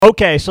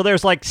Okay, so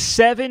there's like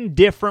 7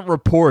 different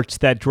reports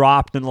that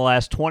dropped in the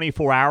last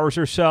 24 hours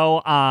or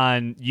so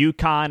on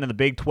UConn and the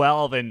Big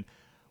 12, and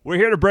we're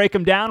here to break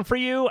them down for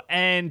you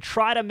and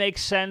try to make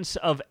sense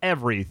of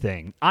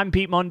everything. I'm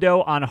Pete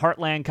Mundo on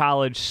Heartland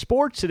College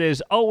Sports. It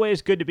is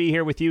always good to be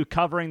here with you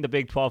covering the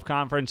Big 12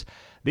 Conference.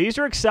 These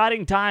are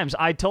exciting times.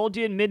 I told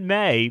you in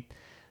mid-May,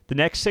 the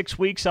next 6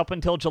 weeks up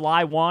until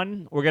July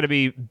 1, we're going to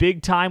be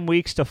big-time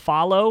weeks to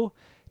follow,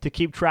 to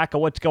keep track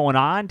of what's going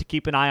on, to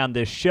keep an eye on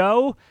this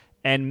show.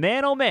 And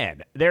man, oh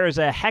man, there is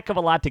a heck of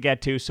a lot to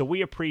get to, so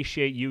we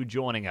appreciate you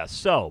joining us.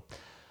 So,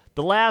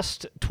 the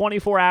last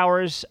 24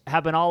 hours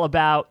have been all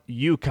about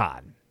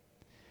UConn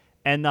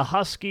and the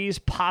Huskies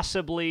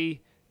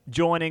possibly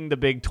joining the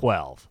Big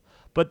 12.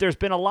 But there's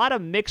been a lot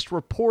of mixed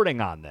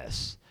reporting on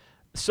this.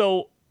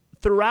 So,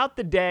 throughout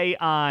the day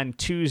on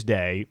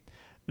Tuesday,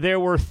 there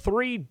were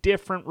 3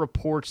 different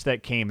reports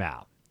that came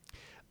out.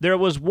 There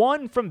was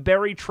one from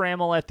Barry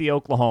Trammell at the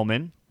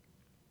Oklahoman,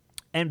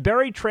 and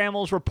Barry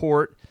Trammell's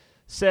report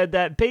said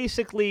that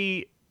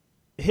basically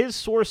his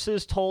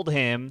sources told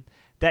him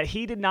that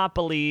he did not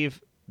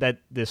believe, that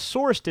this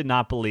source did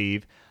not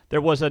believe,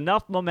 there was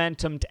enough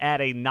momentum to add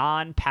a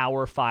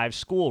non-Power 5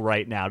 school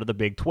right now to the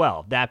Big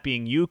 12, that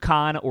being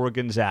UConn or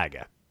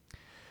Gonzaga.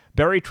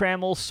 Barry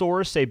Trammell's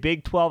source, a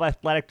Big 12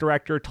 athletic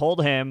director,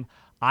 told him,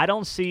 I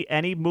don't see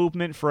any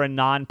movement for a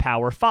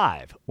non-Power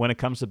 5 when it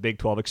comes to Big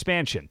 12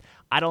 expansion.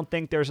 I don't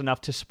think there's enough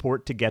to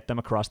support to get them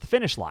across the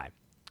finish line.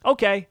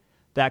 Okay,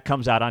 that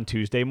comes out on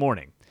Tuesday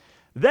morning.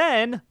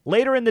 Then,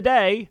 later in the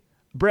day,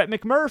 Brett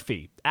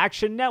McMurphy,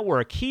 Action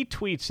Network, he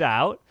tweets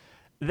out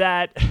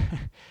that,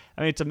 I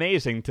mean, it's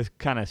amazing to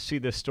kind of see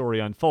this story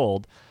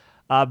unfold.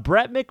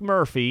 Brett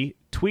McMurphy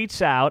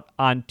tweets out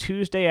on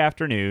Tuesday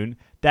afternoon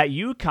that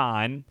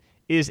UConn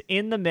is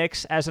in the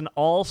mix as an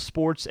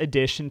all-sports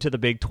addition to the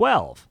Big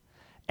 12,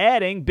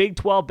 adding Big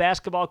 12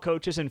 basketball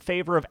coaches in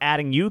favor of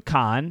adding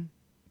UConn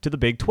to the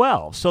Big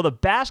 12. So the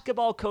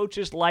basketball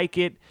coaches like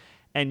it,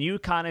 and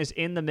UConn is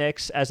in the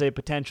mix as a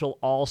potential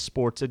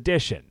all-sports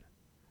addition.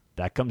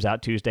 That comes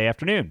out Tuesday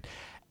afternoon.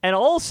 And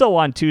also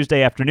on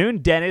Tuesday afternoon,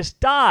 Dennis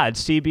Dodd,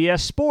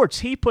 CBS Sports,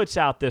 he puts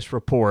out this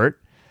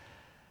report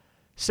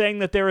saying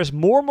that there is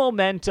more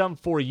momentum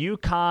for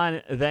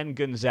UConn than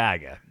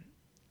Gonzaga.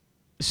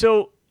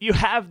 So you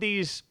have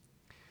these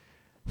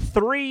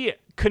 3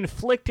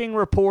 conflicting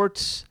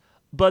reports,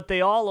 but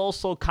they all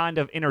also kind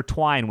of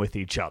intertwine with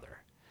each other.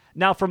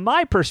 Now, from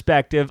my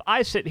perspective,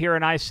 I sit here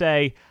and I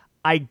say,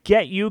 I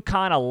get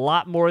UConn a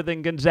lot more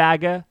than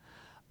Gonzaga,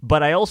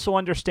 but I also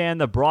understand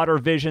the broader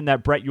vision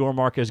that Brett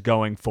Yormark is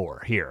going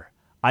for here.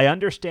 I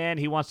understand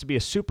he wants to be a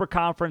super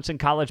conference in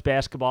college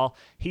basketball.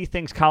 He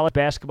thinks college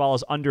basketball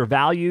is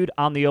undervalued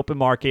on the open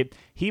market.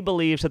 He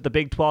believes that the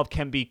Big 12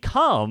 can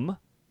become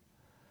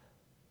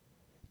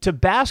to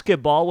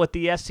basketball what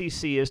the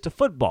SEC is to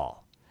football,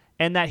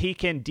 and that he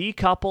can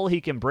decouple,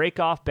 he can break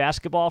off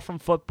basketball from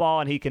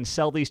football, and he can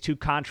sell these 2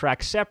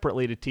 contracts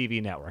separately to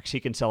TV networks. He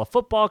can sell a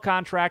football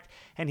contract,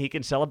 and he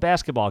can sell a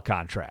basketball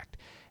contract.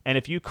 And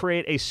if you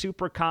create a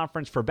super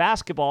conference for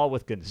basketball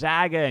with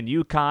Gonzaga and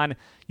UConn,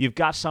 you've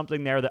got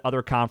something there that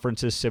other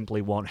conferences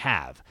simply won't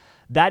have.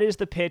 That is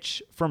the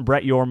pitch from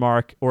Brett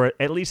Yormark, or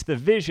at least the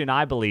vision,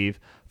 I believe,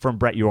 from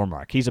Brett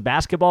Yormark. He's a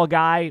basketball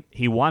guy.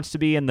 He wants to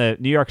be in the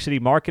New York City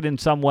market in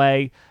some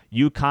way.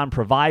 UConn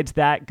provides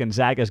that.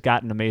 Gonzaga's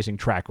got an amazing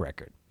track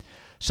record.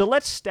 So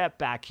let's step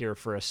back here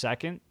for a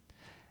second,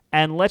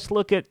 and let's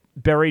look at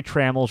Barry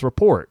Trammell's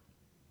report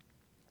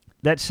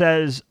that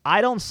says,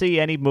 I don't see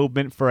any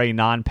movement for a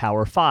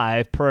non-Power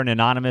 5 per an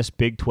anonymous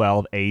Big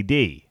 12 AD.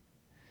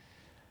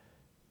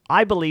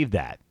 I believe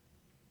that.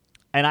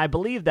 And I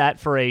believe that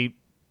for a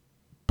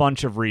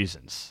bunch of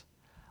reasons.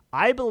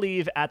 I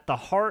believe at the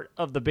heart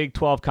of the Big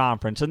 12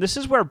 Conference, and this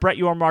is where Brett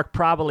Yormark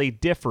probably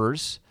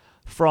differs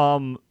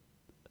from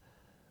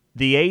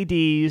the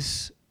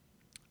ADs,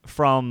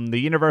 from the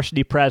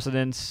university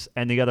presidents,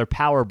 and the other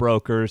power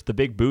brokers, the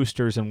big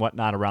boosters and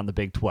whatnot around the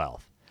Big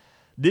 12.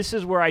 This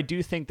is where I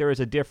do think there is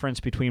a difference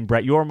between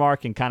Brett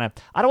Yormark and kind of,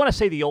 I don't want to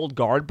say the old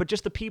guard, but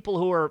just the people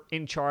who are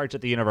in charge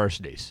at the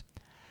universities.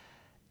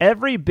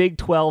 Every Big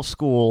 12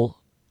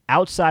 school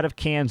outside of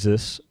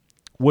Kansas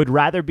would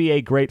rather be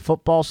a great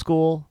football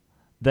school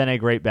than a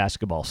great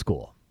basketball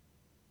school.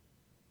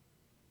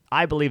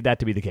 I believe that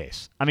to be the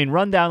case. I mean,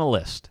 run down the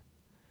list.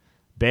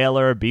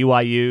 Baylor,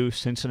 BYU,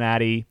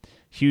 Cincinnati,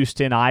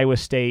 Houston, Iowa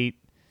State,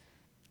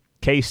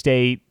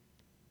 K-State,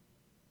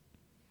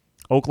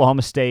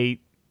 Oklahoma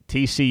State,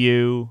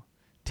 TCU,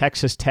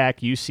 Texas Tech,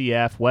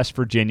 UCF, West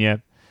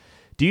Virginia.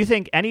 Do you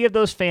think any of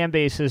those fan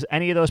bases,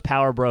 any of those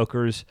power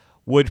brokers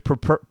would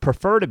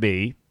prefer to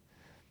be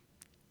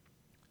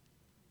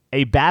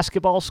a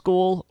basketball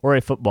school or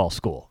a football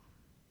school?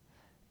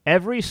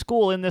 Every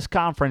school in this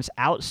conference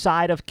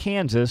outside of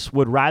Kansas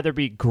would rather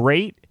be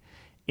great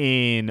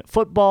in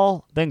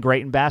football than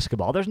great in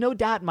basketball. There's no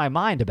doubt in my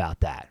mind about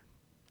that.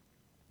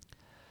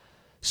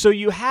 So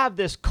you have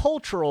this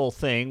cultural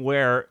thing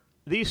where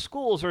these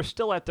schools are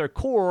still at their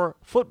core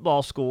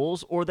football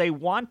schools, or they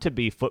want to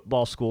be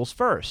football schools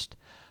first.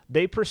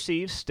 they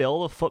perceive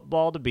still of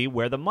football to be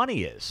where the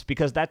money is,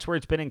 because that's where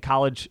it's been in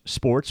college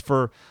sports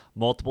for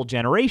multiple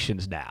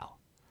generations now.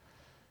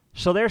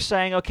 So they're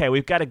saying, okay,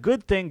 we've got a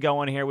good thing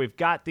going here. We've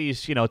got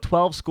these,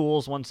 12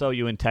 schools once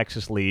OU in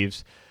Texas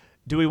leaves.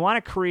 Do we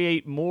want to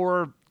create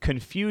more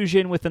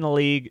confusion within the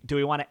league? Do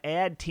we want to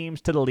add teams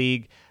to the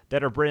league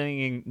that are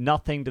bringing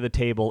nothing to the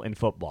table in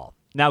football?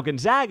 Now,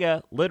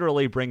 Gonzaga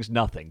literally brings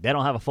nothing. They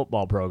don't have a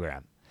football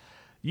program.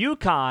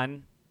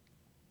 UConn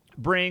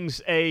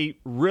brings a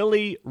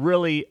really,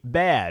 really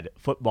bad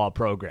football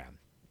program.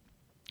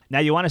 Now,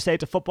 you want to say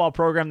it's a football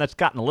program that's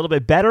gotten a little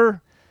bit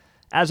better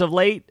as of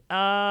late?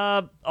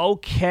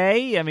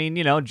 Okay. I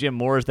mean, Jim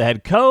Moore is the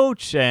head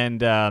coach,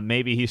 and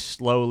maybe he's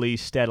slowly,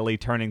 steadily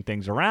turning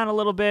things around a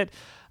little bit.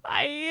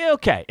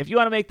 Okay. If you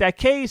want to make that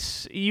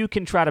case, you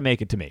can try to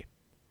make it to me.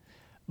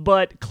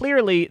 But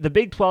clearly, the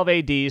Big 12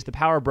 ADs, the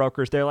power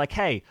brokers, they're like,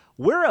 hey,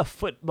 we're a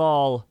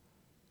football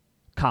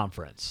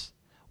conference.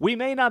 We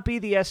may not be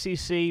the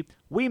SEC,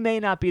 we may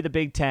not be the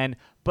Big Ten,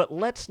 but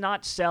let's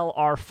not sell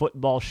our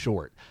football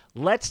short.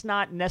 Let's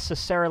not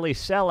necessarily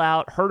sell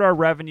out, hurt our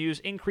revenues,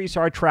 increase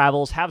our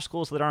travels, have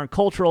schools that aren't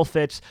cultural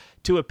fits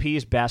to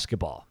appease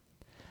basketball.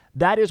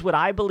 That is what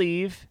I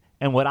believe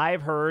and what I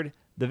have heard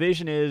the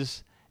vision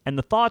is and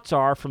the thoughts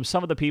are from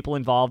some of the people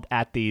involved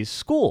at these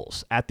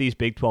schools, at these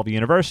Big 12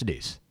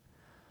 universities.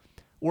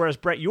 Whereas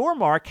Brett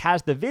Yormark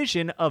has the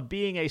vision of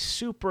being a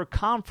super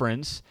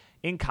conference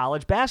in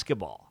college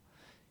basketball.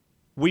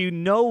 We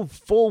know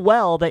full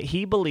well that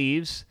he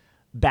believes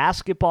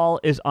basketball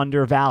is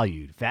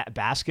undervalued.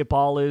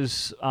 Basketball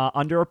is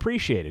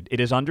underappreciated.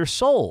 It is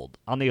undersold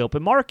on the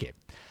open market.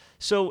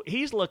 So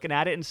he's looking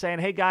at it and saying,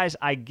 hey, guys,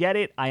 I get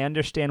it. I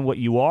understand what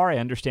you are. I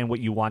understand what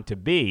you want to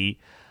be.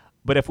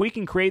 But if we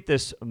can create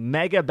this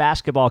mega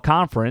basketball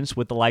conference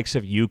with the likes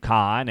of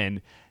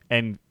UConn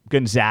and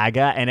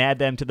Gonzaga and add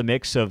them to the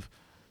mix of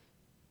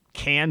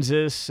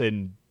Kansas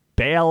and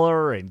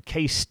Baylor and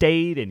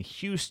K-State and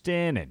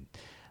Houston and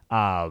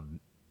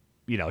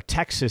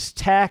Texas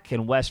Tech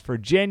and West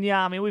Virginia.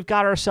 I mean, we've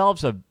got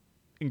ourselves an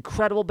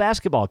incredible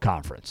basketball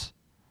conference.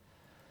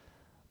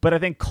 But I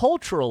think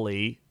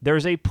culturally,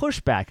 there's a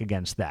pushback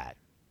against that.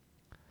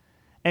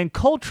 And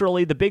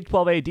culturally, the Big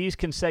 12 ADs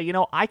can say,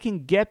 I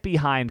can get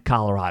behind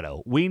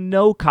Colorado. We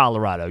know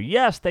Colorado.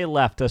 Yes, they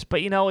left us,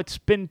 but, it's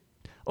been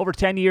over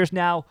 10 years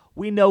now.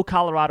 We know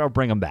Colorado.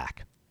 Bring them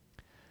back.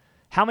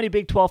 How many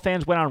Big 12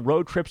 fans went on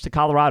road trips to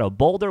Colorado?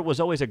 Boulder was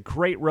always a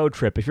great road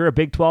trip. If you're a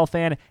Big 12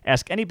 fan,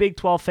 ask any Big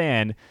 12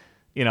 fan,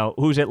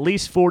 who's at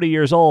least 40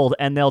 years old,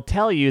 and they'll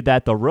tell you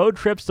that the road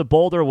trips to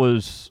Boulder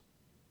was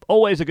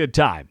always a good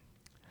time.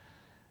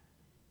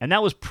 And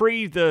that was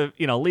pre the,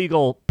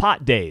 legal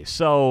pot days.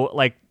 So,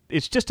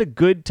 it's just a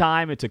good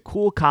time. It's a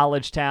cool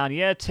college town.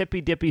 Yeah, it's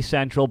hippy-dippy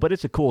central, but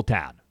it's a cool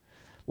town.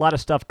 A lot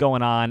of stuff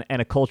going on and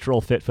a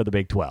cultural fit for the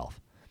Big 12.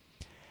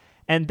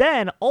 And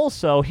then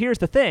also, here's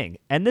the thing,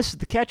 and this is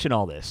the catch in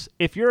all this.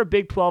 If you're a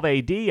Big 12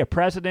 AD, a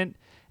president,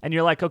 and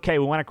you're like, okay,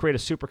 we want to create a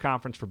super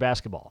conference for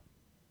basketball.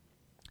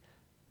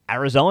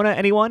 Arizona,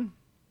 anyone?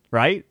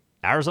 Right?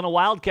 Arizona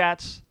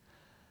Wildcats.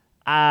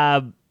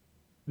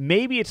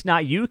 Maybe it's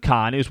not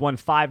UConn, who's won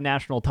 5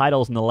 national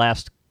titles in the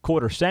last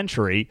quarter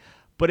century,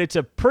 but it's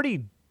a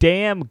pretty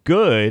damn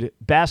good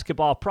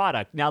basketball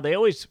product. Now, they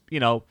always,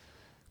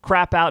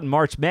 crap out in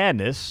March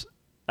Madness.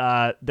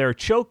 They're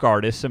choke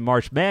artists in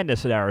March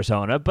Madness at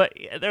Arizona, but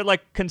they're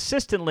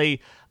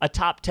consistently a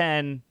top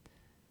 10,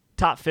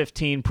 top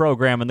 15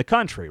 program in the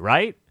country,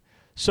 right?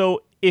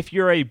 So if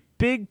you're a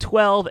Big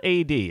 12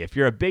 AD, if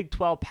you're a Big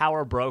 12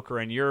 power broker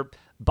and you're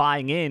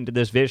buying into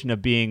this vision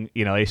of being,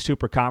 a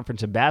super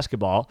conference in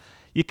basketball,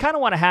 you kind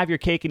of want to have your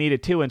cake and eat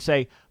it too and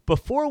say,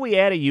 before we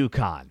add a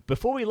UConn,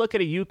 before we look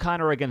at a UConn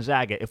or a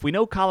Gonzaga, if we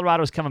know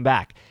Colorado's coming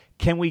back,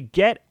 can we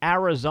get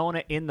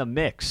Arizona in the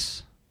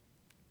mix?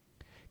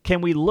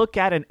 Can we look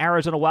at an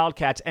Arizona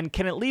Wildcats, and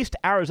can at least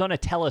Arizona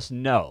tell us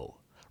no?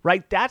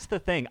 Right? That's the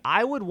thing.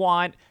 I would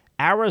want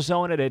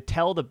Arizona to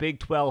tell the Big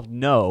 12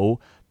 no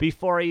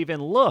before I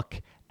even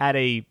look at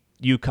a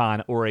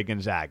UConn or a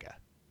Gonzaga.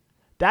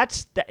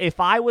 If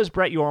I was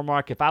Brett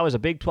Yormark, if I was a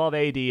Big 12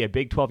 AD, a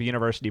Big 12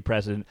 university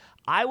president,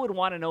 I would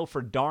want to know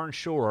for darn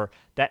sure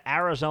that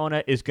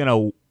Arizona is going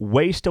to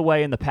waste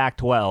away in the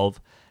Pac-12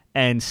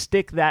 and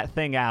stick that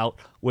thing out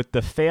with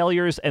the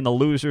failures and the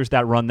losers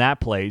that run that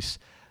place,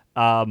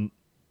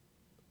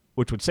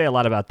 which would say a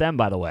lot about them,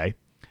 by the way,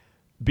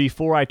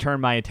 before I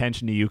turn my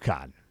attention to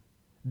UConn.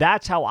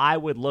 That's how I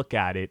would look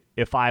at it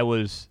if I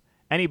was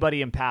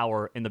anybody in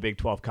power in the Big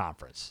 12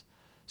 conference.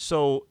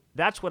 So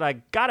that's what I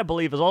got to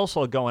believe is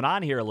also going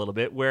on here a little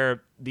bit,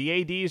 where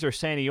the ADs are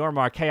saying to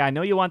Yormark, hey, I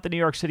know you want the New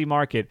York City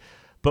market,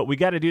 but we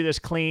got to do this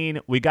clean.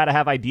 We got to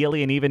have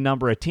ideally an even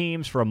number of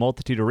teams for a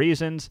multitude of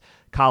reasons.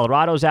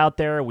 Colorado's out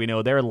there. We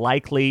know they're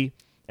likely,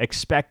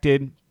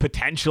 expected,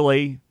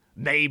 potentially,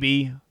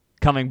 maybe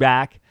coming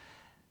back.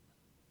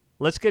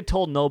 Let's get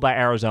told no by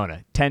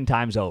Arizona 10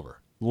 times over.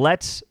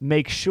 Let's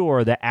make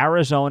sure that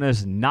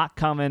Arizona's not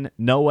coming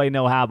no way,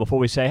 no how before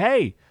we say,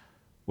 hey,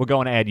 we're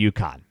going to add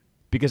UConn.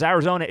 Because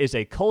Arizona is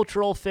a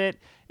cultural fit.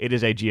 It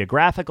is a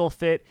geographical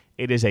fit.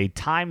 It is a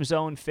time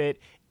zone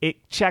fit.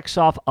 It checks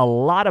off a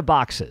lot of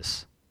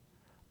boxes.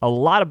 A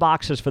lot of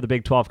boxes for the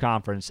Big 12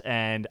 Conference,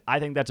 and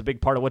I think that's a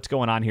big part of what's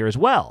going on here as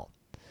well.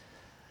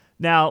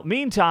 Now,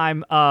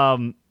 meantime,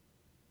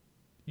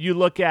 you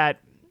look at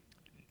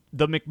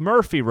the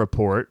McMurphy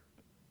report,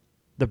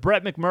 the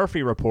Brett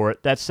McMurphy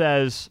report that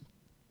says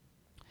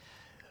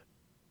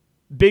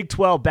Big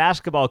 12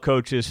 basketball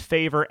coaches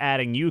favor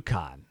adding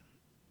UConn.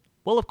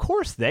 Well, of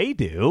course they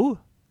do,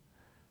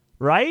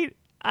 right?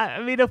 I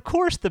mean, of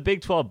course the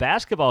Big 12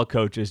 basketball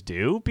coaches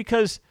do,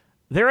 because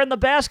they're in the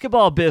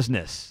basketball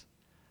business,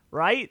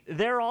 right?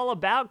 They're all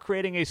about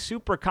creating a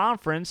super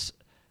conference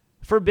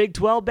for Big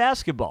 12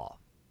 basketball.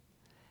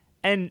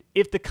 And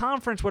if the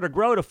conference were to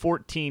grow to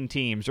 14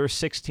 teams or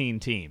 16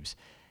 teams,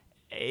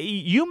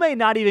 you may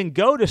not even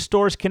go to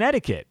Storrs,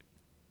 Connecticut,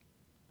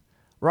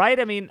 right?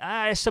 I mean,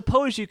 I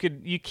suppose you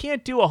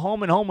can't do a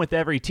home and home with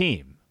every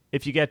team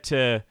if you get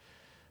to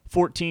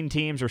 14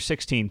 teams or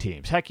 16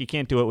 teams. Heck, you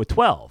can't do it with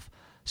 12.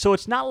 So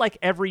it's not like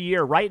every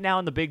year. Right now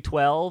in the Big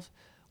 12,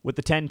 with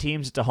the 10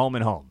 teams, it's a home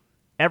and home.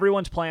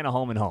 Everyone's playing a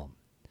home and home.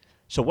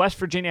 So West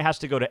Virginia has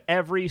to go to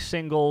every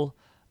single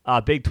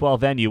Big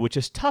 12 venue, which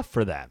is tough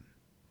for them.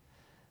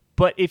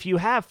 But if you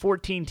have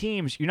 14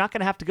 teams, you're not going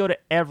to have to go to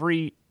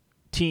every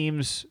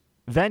team's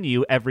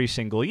venue every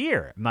single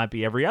year. It might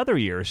be every other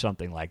year or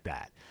something like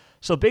that.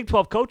 So Big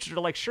 12 coaches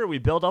are like, sure, we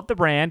build up the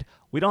brand.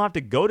 We don't have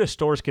to go to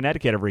Storrs,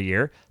 Connecticut every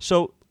year.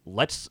 So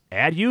let's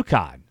add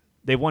UConn.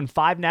 They've won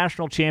 5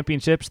 national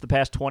championships the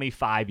past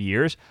 25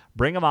 years.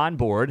 Bring them on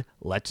board.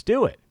 Let's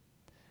do it.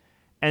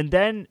 And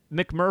then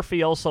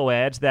McMurphy also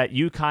adds that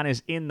UConn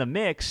is in the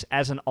mix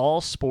as an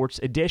all-sports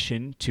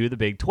addition to the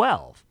Big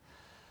 12.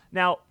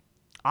 Now,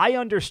 I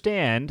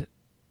understand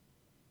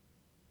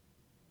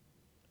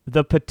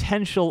the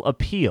potential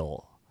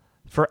appeal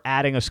for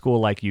adding a school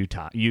like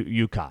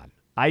UConn.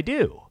 I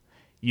do.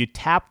 You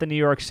tap the New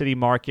York City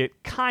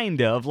market,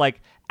 kind of.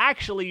 Like,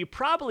 actually, you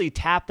probably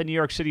tap the New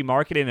York City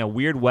market in a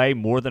weird way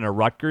more than a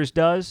Rutgers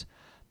does,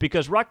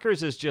 because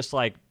Rutgers is just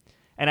like,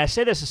 and I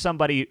say this as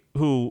somebody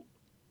who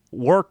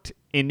worked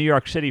in New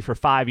York City for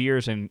 5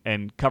 years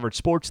and covered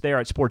sports there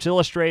at Sports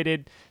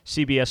Illustrated,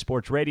 CBS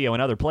Sports Radio,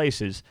 and other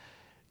places.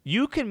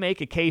 You can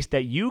make a case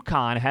that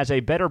UConn has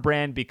a better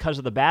brand because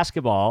of the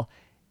basketball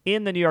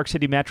in the New York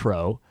City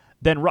metro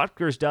than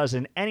Rutgers does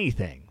in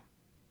anything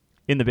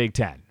in the Big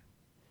Ten.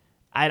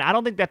 And I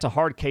don't think that's a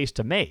hard case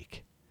to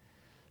make.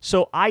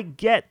 So I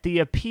get the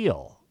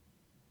appeal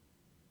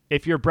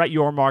if you're Brett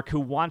Yormark, who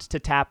wants to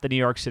tap the New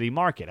York City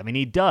market. I mean,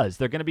 he does.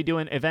 They're going to be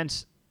doing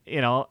events,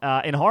 in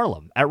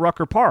Harlem at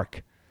Rucker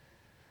Park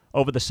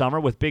over the summer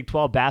with Big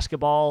 12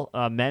 basketball,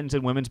 men's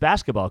and women's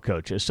basketball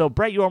coaches. So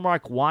Brett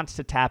Yormark wants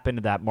to tap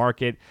into that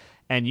market,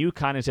 and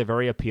UConn is a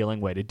very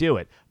appealing way to do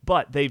it.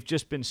 But they've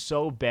just been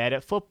so bad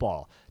at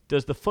football.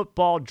 Does the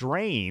football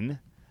drain?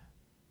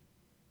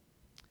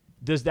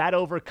 Does that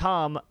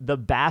overcome the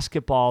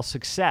basketball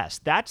success?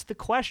 That's the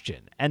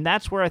question. And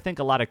that's where I think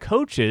a lot of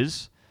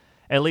coaches,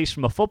 at least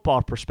from a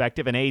football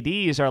perspective, and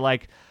ADs are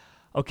like,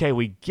 okay,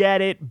 we get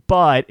it,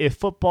 but if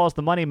football's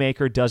the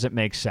moneymaker, does it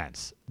make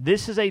sense?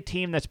 This is a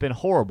team that's been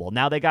horrible.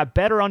 Now, they got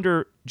better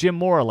under Jim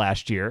Mora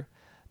last year.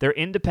 They're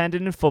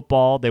independent in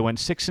football. They went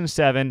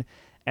 6-7,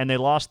 and they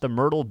lost the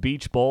Myrtle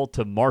Beach Bowl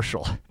to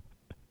Marshall.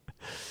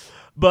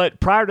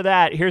 But prior to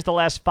that, here's the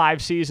last 5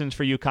 seasons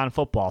for UConn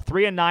football.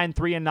 3-9,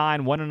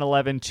 3-9,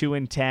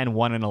 1-11, 2-10,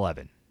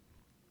 1-11.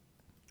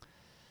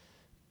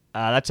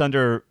 That's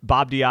under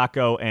Bob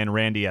Diaco and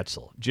Randy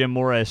Edsall. Jim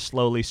Mora is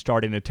slowly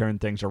starting to turn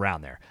things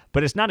around there.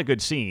 But it's not a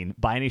good scene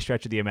by any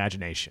stretch of the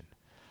imagination.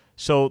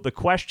 So the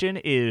question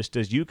is,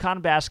 does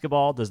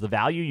the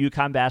value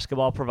UConn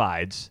basketball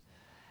provides,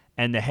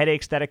 and the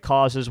headaches that it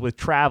causes with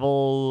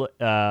travel,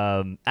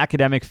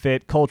 academic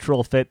fit,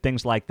 cultural fit,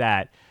 things like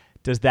that,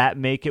 does that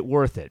make it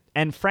worth it?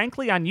 And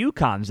frankly, on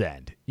UConn's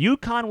end,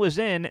 UConn was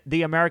in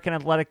the American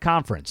Athletic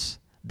Conference.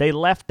 They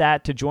left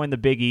that to join the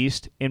Big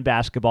East in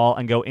basketball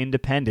and go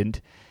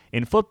independent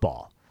in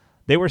football.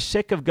 They were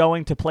sick of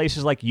going to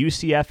places like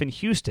UCF and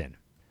Houston.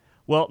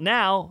 Well,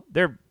 now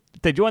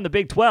they join the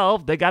Big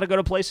 12, they got to go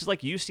to places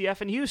like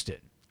UCF and Houston.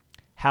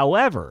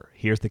 However,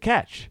 here's the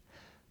catch.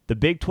 The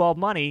Big 12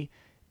 money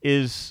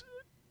is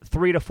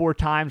 3 to 4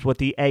 times what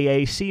the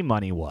AAC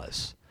money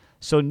was.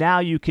 So now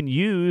you can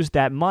use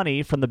that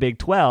money from the Big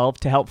 12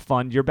 to help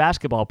fund your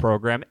basketball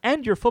program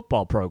and your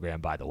football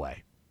program, by the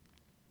way.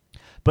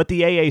 But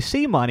the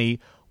AAC money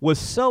was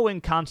so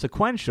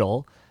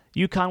inconsequential,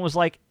 UConn was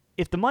like,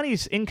 if the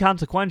money's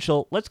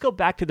inconsequential, let's go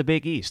back to the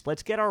Big East.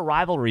 Let's get our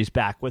rivalries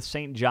back with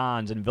St.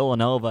 John's and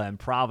Villanova and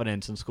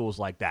Providence and schools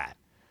like that.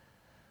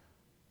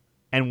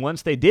 And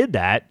once they did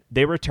that,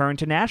 they returned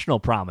to national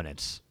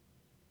prominence.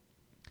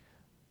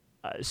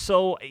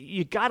 So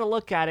you got to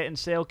look at it and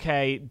say,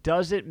 okay,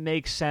 does it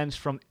make sense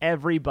from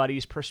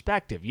everybody's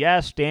perspective?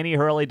 Yes, Danny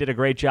Hurley did a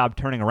great job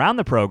turning around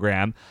the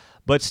program,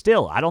 but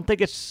still, I don't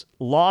think it's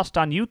lost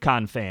on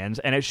UConn fans,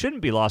 and it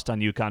shouldn't be lost on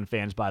UConn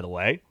fans, by the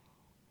way,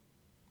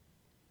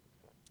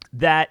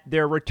 that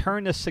their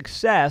return to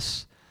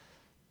success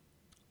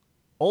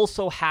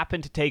also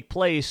happened to take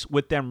place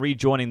with them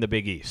rejoining the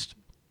Big East.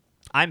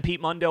 I'm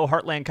Pete Mundo,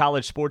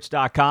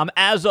 HeartlandCollegeSports.com.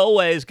 As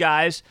always,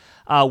 guys,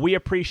 we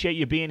appreciate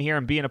you being here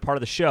and being a part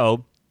of the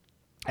show,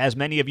 as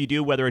many of you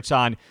do, whether it's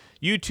on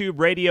YouTube,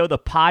 radio, the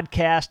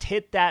podcast.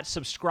 Hit that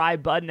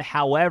subscribe button,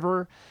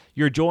 however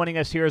you're joining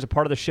us here as a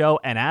part of the show.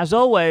 And as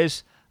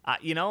always,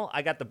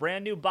 I got the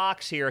brand new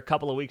box here a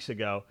couple of weeks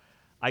ago.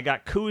 I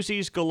got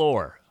koozies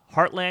galore.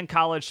 Heartland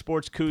College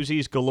Sports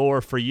koozies galore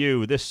for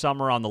you this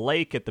summer on the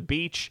lake, at the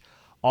beach.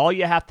 All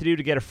you have to do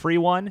to get a free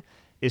one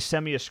is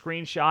send me a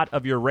screenshot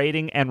of your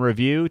rating and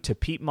review to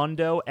Pete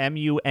Mundo,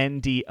 Mundo,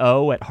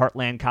 at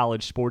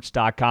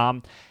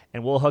HeartlandCollegeSports.com,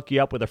 and we'll hook you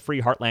up with a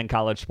free Heartland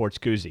College Sports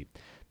koozie.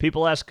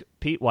 People ask,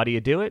 Pete, why do you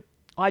do it?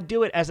 I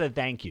do it as a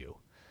thank you,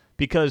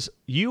 because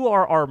you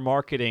are our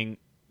marketing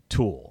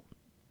tool.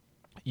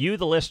 You,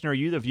 the listener,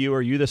 you, the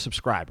viewer, you, the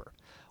subscriber.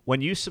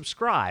 When you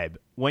subscribe,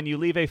 when you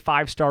leave a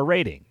 5-star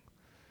rating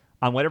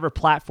on whatever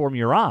platform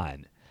you're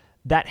on,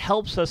 that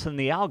helps us in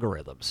the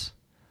algorithms.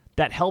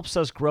 That helps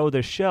us grow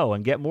this show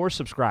and get more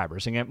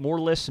subscribers and get more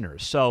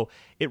listeners. So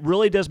it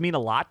really does mean a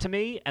lot to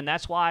me, and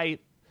that's why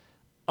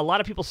a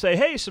lot of people say,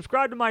 hey,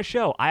 subscribe to my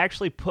show. I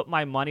actually put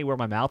my money where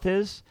my mouth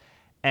is,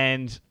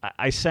 and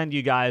I send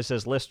you guys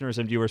as listeners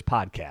and viewers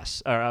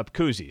podcasts, or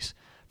koozies,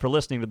 for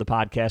listening to the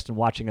podcast and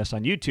watching us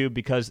on YouTube,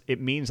 because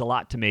it means a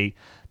lot to me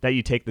that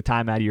you take the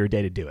time out of your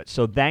day to do it.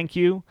 So thank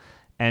you,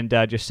 and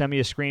just send me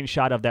a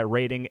screenshot of that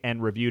rating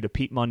and review to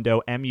Pete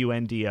Mundo,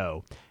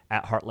 Mundo,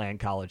 at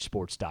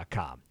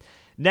HeartlandCollegeSports.com.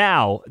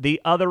 Now,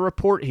 the other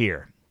report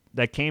here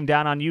that came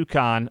down on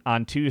UConn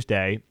on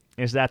Tuesday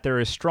is that there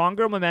is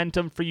stronger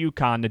momentum for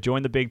UConn to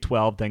join the Big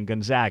 12 than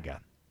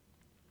Gonzaga.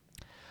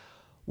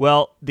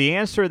 Well, the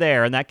answer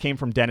there, and that came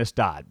from Dennis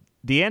Dodd,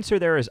 the answer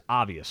there is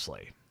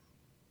obviously.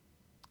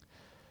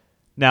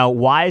 Now,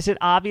 why is it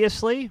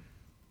obviously?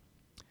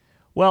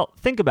 Well,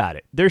 think about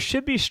it. There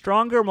should be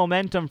stronger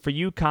momentum for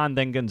UConn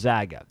than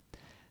Gonzaga.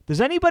 Does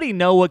anybody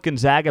know what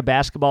Gonzaga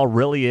basketball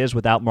really is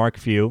without Mark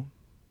Few?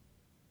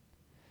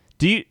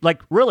 Do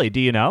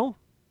you know?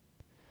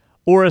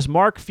 Or is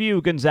Mark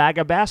Few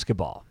Gonzaga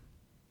basketball?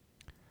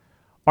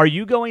 Are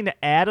you going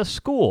to add a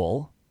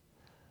school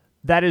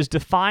that is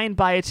defined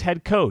by its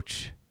head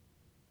coach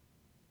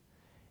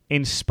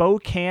in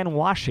Spokane,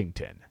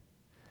 Washington,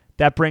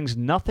 that brings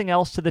nothing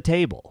else to the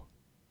table?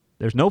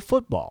 There's no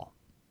football.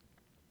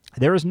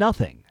 There is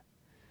nothing.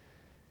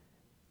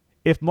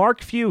 If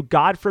Mark Few,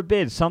 God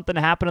forbid, something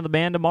happened to the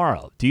man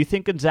tomorrow, do you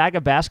think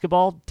Gonzaga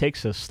basketball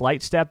takes a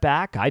slight step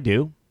back? I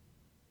do.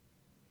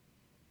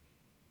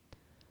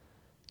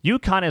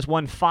 UConn has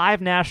won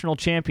 5 national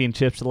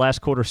championships the last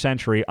quarter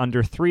century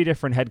under 3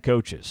 different head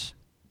coaches.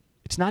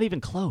 It's not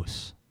even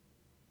close.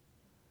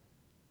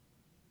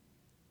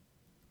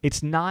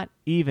 It's not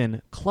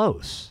even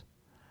close.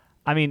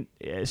 I mean,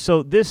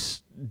 so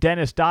this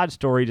Dennis Dodd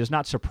story does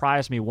not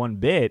surprise me one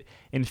bit.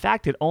 In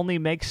fact, it only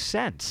makes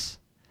sense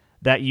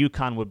that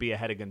UConn would be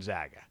ahead of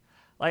Gonzaga.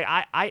 Like,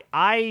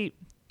 I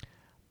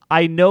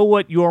know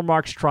what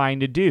Yormark's trying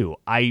to do.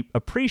 I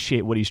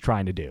appreciate what he's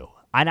trying to do.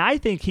 And I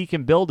think he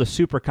can build a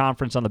super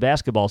conference on the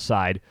basketball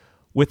side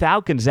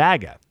without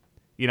Gonzaga.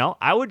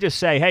 I would just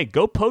say, hey,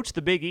 go poach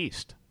the Big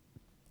East.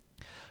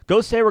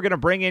 Go say we're going to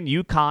bring in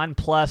UConn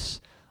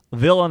plus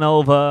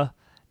Villanova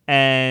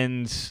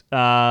and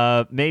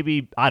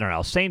maybe, I don't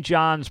know, St.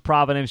 John's,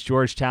 Providence,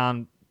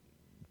 Georgetown.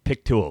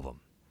 Pick 2 of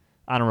them.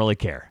 I don't really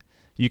care.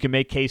 You can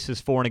make cases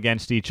for and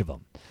against each of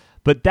them.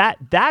 But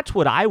that's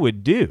what I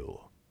would do.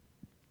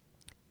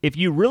 If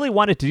you really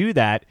wanted to do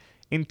that,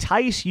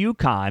 entice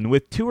UConn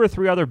with 2 or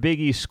 3 other Big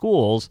East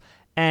schools,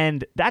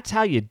 and that's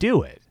how you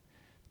do it.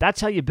 That's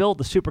how you build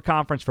the super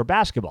conference for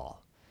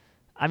basketball.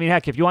 I mean,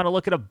 heck, if you want to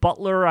look at a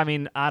Butler,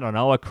 I don't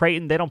know, a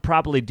Creighton, they don't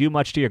probably do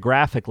much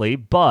geographically,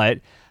 but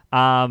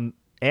add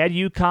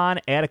UConn,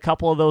 add a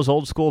couple of those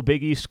old school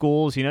Big East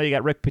schools. You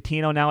got Rick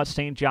Pitino now at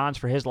St. John's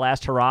for his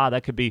last hurrah.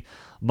 That could be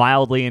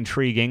mildly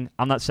intriguing.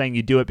 I'm not saying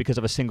you do it because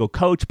of a single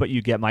coach, but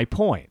you get my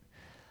point.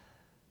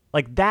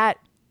 Like that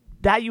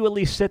you at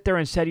least sit there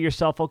and say to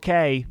yourself,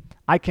 okay,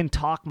 I can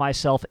talk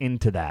myself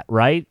into that,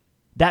 right?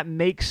 That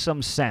makes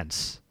some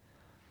sense.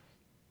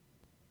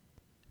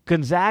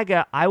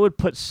 Gonzaga, I would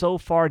put so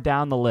far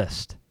down the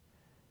list.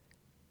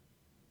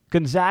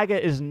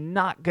 Gonzaga is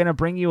not going to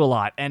bring you a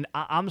lot. And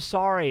I'm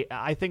sorry.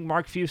 I think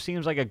Mark Few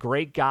seems like a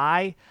great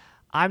guy.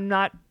 I'm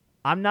not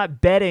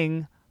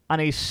betting on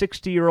a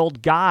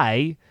 60-year-old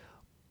guy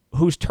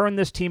who's turned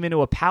this team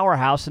into a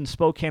powerhouse in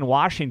Spokane,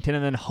 Washington,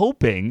 and then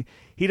hoping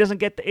he doesn't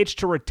get the itch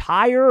to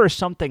retire or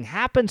something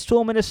happens to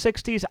him in his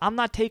 60s. I'm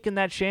not taking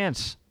that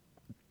chance.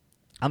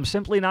 I'm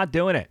simply not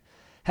doing it.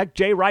 Heck,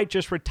 Jay Wright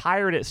just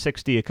retired at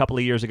 60 a couple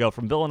of years ago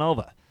from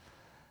Villanova.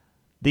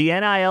 The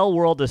NIL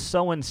world is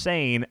so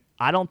insane,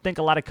 I don't think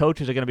a lot of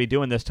coaches are going to be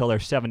doing this till they're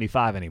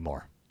 75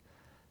 anymore.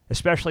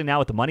 Especially now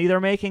with the money they're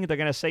making, they're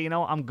going to say,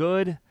 I'm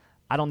good.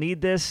 I don't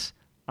need this.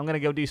 I'm going to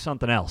go do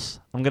something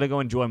else. I'm going to go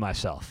enjoy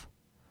myself.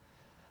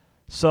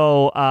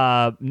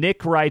 So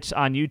Nick writes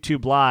on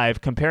YouTube Live,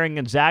 comparing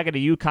Gonzaga to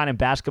UConn in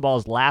basketball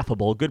is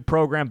laughable. Good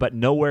program, but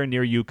nowhere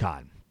near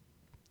UConn.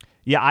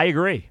 Yeah, I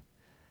agree.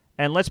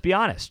 And let's be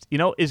honest.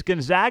 Is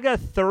Gonzaga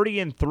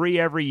 30-3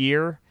 every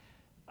year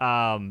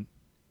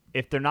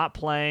if they're not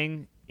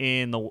playing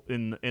in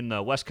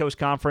the West Coast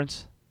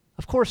Conference?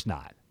 Of course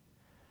not.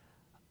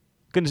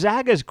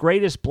 Gonzaga's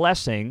greatest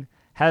blessing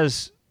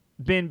has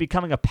been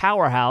becoming a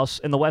powerhouse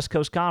in the West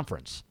Coast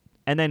Conference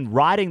and then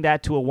riding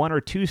that to a 1 or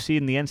 2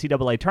 seed in the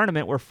NCAA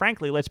tournament where,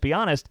 frankly, let's be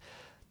honest,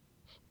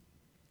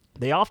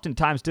 they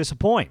oftentimes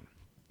disappoint.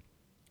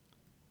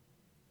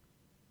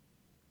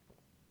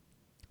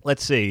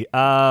 Let's see.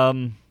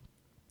 Going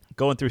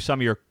through some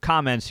of your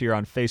comments here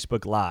on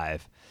Facebook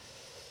Live.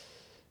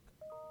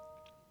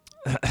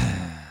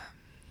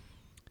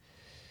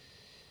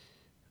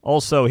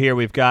 Also here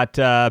we've got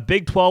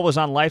Big 12 was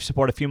on life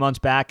support a few months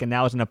back and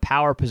now is in a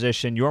power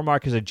position. Your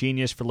mark is a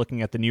genius for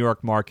looking at the New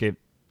York market,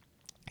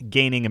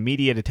 gaining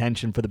immediate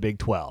attention for the Big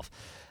 12.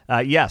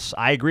 Yes,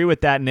 I agree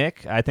with that,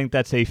 Nick. I think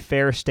that's a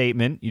fair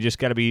statement. You just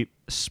got to be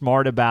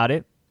smart about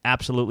it.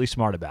 Absolutely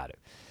smart about it.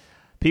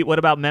 Pete, what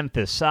about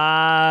Memphis? No,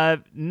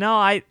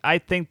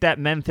 I think that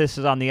Memphis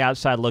is on the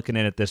outside looking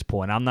in at this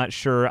point. I'm not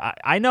sure.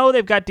 I know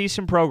they've got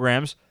decent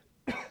programs.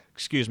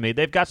 Excuse me.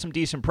 They've got some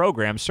decent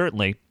programs,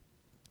 certainly.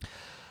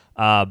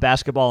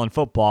 Basketball and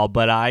football,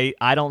 but I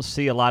don't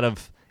see a lot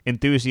of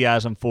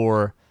enthusiasm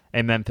for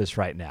a Memphis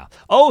right now.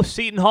 Oh,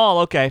 Seton Hall.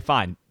 Okay,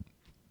 fine.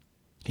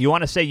 You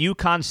want to say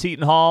UConn,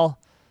 Seton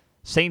Hall,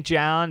 St.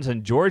 John's,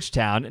 and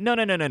Georgetown? No.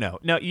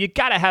 No, you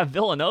got to have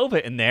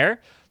Villanova in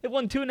there. They've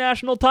won 2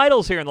 national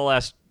titles here in the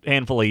last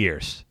handful of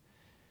years.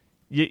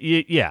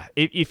 Yeah,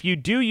 if you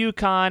do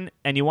UConn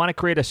and you want to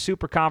create a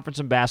super conference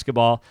in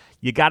basketball,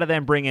 you got to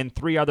then bring in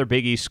 3 other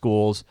Big East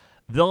schools.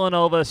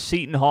 Villanova,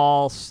 Seton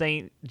Hall,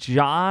 St.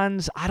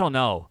 John's, I don't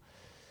know.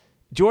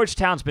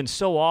 Georgetown's been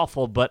so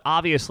awful, but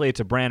obviously it's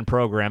a brand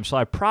program, so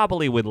I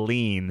probably would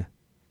lean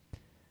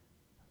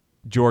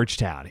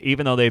Georgetown,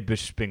 even though they've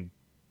been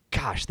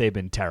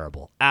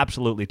terrible.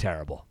 Absolutely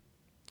terrible.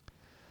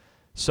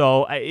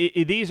 So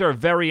these are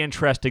very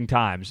interesting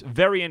times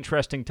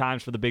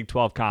for the Big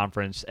 12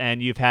 Conference,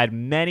 and you've had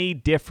many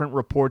different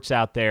reports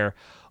out there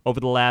over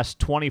the last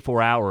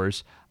 24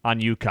 hours on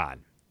UConn.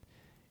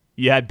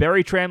 You had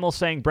Barry Trammell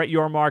saying Brett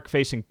Yormark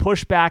facing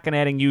pushback and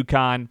adding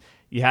UConn.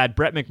 You had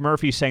Brett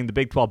McMurphy saying the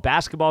Big 12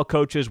 basketball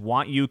coaches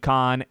want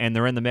UConn and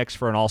they're in the mix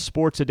for an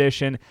all-sports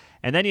edition.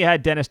 And then you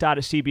had Dennis Dodd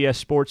at CBS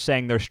Sports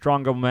saying there's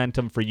stronger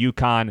momentum for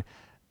UConn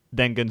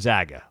than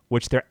Gonzaga,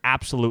 which there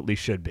absolutely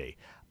should be.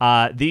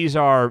 These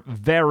are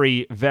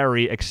very,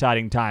 very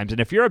exciting times. And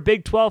if you're a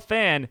Big 12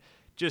 fan,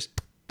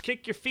 just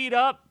kick your feet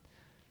up,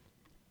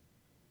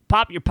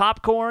 pop your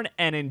popcorn,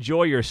 and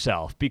enjoy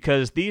yourself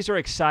because these are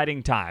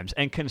exciting times.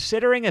 And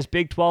considering as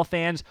Big 12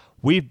 fans,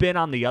 we've been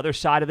on the other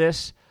side of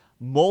this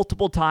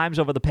multiple times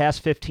over the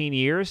past 15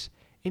 years,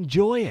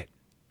 enjoy it.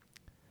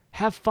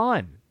 Have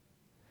fun.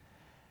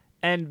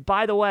 And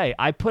by the way,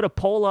 I put a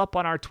poll up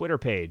on our Twitter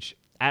page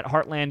at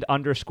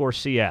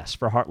Heartland_CS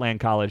for Heartland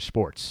College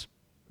Sports.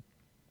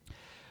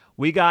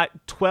 We got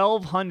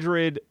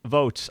 1,200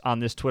 votes on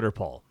this Twitter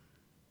poll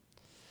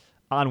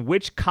on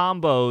which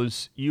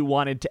combos you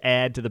wanted to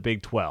add to the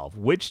Big 12.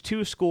 Which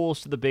 2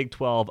 schools to the Big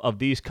 12 of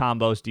these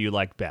combos do you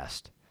like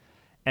best?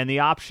 And the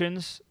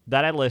options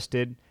that I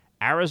listed,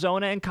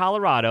 Arizona and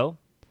Colorado,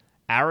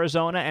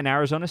 Arizona and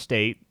Arizona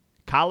State,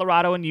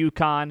 Colorado and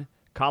UConn,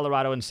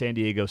 Colorado and San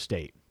Diego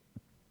State.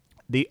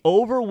 The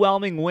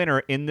overwhelming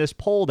winner in this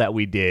poll that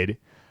we did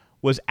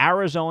was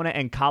Arizona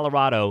and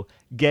Colorado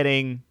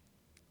getting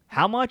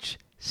how much?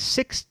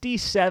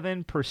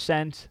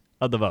 67%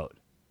 of the vote.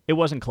 It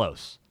wasn't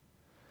close.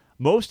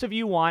 Most of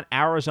you want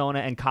Arizona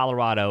and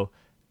Colorado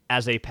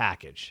as a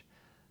package.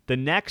 The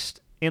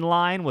next in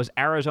line was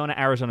Arizona,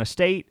 Arizona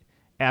State.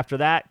 After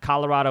that,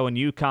 Colorado and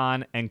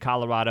UConn, and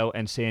Colorado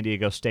and San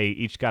Diego State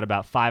each got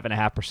about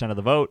 5.5% of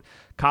the vote.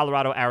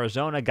 Colorado,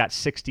 Arizona got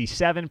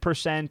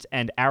 67%,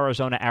 and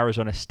Arizona,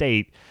 Arizona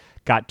State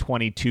got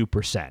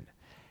 22%.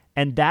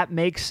 And that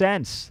makes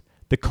sense.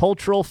 The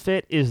cultural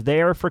fit is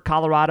there for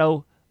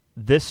Colorado.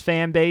 This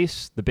fan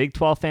base, the Big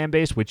 12 fan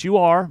base, which you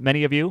are,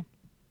 many of you,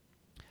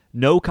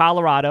 know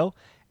Colorado,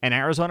 and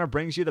Arizona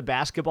brings you the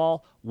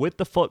basketball with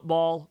the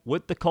football,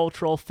 with the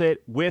cultural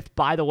fit, with,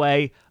 by the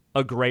way,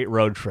 a great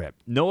road trip.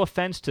 No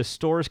offense to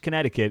Storrs,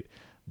 Connecticut,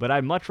 but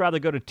I'd much rather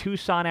go to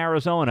Tucson,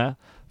 Arizona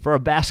for a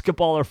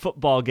basketball or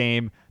football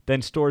game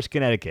than Storrs,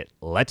 Connecticut.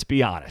 Let's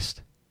be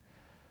honest.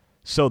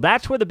 So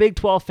that's where the Big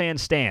 12 fan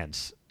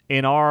stands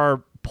in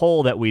our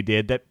poll that we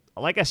did that,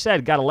 like I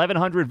said, got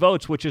 1,100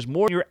 votes, which is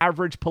more than your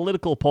average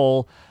political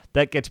poll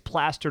that gets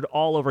plastered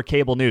all over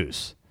cable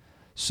news.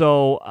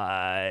 So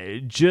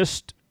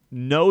just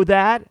know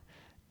that,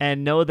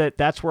 and know that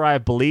that's where I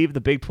believe the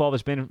Big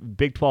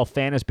 12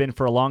 fan has been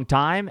for a long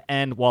time.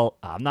 And while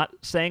I'm not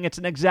saying it's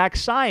an exact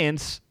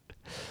science,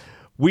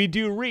 we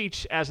do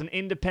reach as an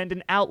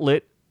independent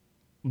outlet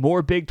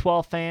more Big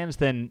 12 fans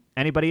than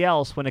anybody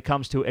else when it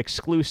comes to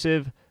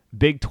exclusive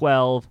Big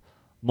 12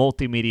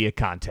 multimedia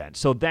content.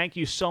 So thank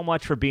you so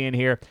much for being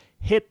here.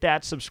 hit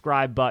that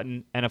subscribe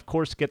button, and of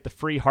course get the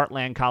free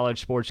Heartland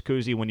College Sports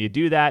koozie. When you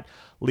do that,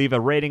 leave a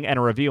rating and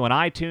a review on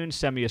iTunes.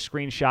 Send me a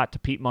screenshot to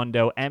Pete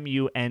Mundo,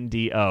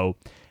 Mundo,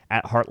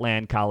 at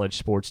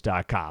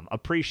heartlandcollegesports.com.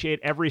 Appreciate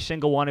every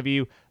single one of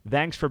you.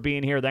 Thanks for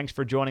being here. Thanks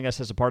for joining us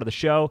as a part of the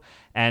show.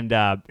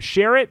 And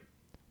share it.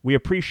 We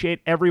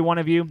appreciate every one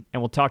of you,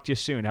 and we'll talk to you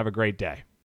soon. Have a great day.